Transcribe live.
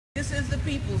This is the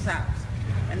people's house,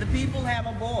 and the people have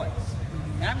a voice.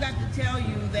 And I've got to tell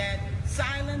you that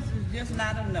silence is just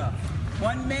not enough.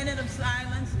 1 minute of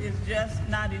silence is just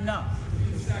not enough.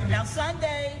 Now,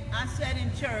 Sunday, I sat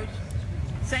in church,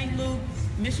 St. Luke's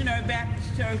Missionary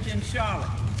Baptist Church in Charlotte,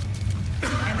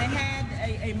 and they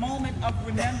had a moment of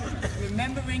remembrance,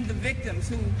 remembering the victims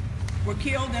who were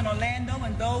killed in Orlando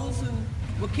and those who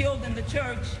were killed in the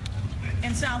church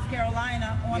in South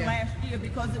Carolina on last year,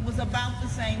 because it was about the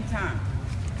same time.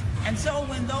 And so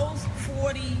when those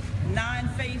 49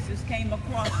 faces came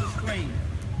across the screen,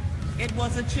 it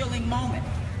was a chilling moment,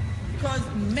 because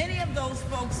many of those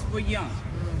folks were young,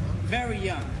 very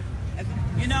young.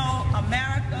 You know,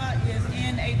 America is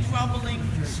in a troubling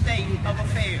state of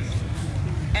affairs,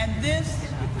 and this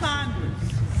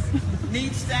Congress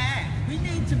needs to act. We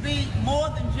need to be more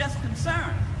than just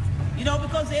concerned. You know,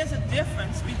 because there's a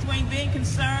difference between being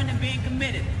concerned and being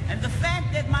committed. And the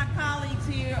fact that my colleagues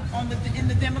here in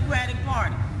the Democratic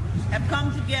Party have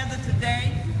come together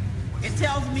today, it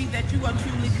tells me that you are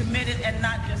truly committed and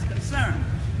not just concerned.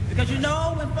 Because you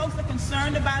know, when folks are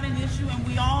concerned about an issue, and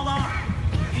we all are,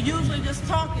 you usually just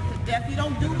talk it to death. You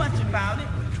don't do much about it.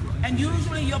 And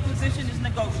usually your position is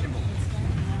negotiable.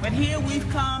 But here we've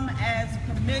come as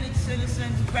committed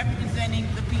citizens representing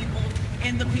the people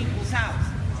in the people's house.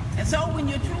 And so when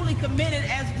you're truly committed,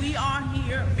 as we are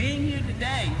here, being here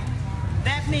today,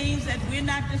 that means that we're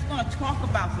not just going to talk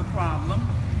about the problem.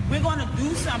 We're going to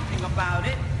do something about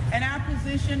it, and our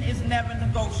position is never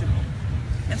negotiable.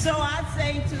 And so I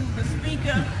say to the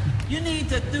Speaker, you need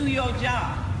to do your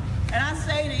job. And I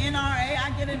say to NRA,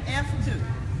 I get an F too.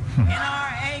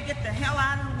 NRA, get the hell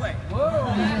out of the way. Whoa.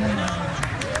 You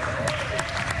know,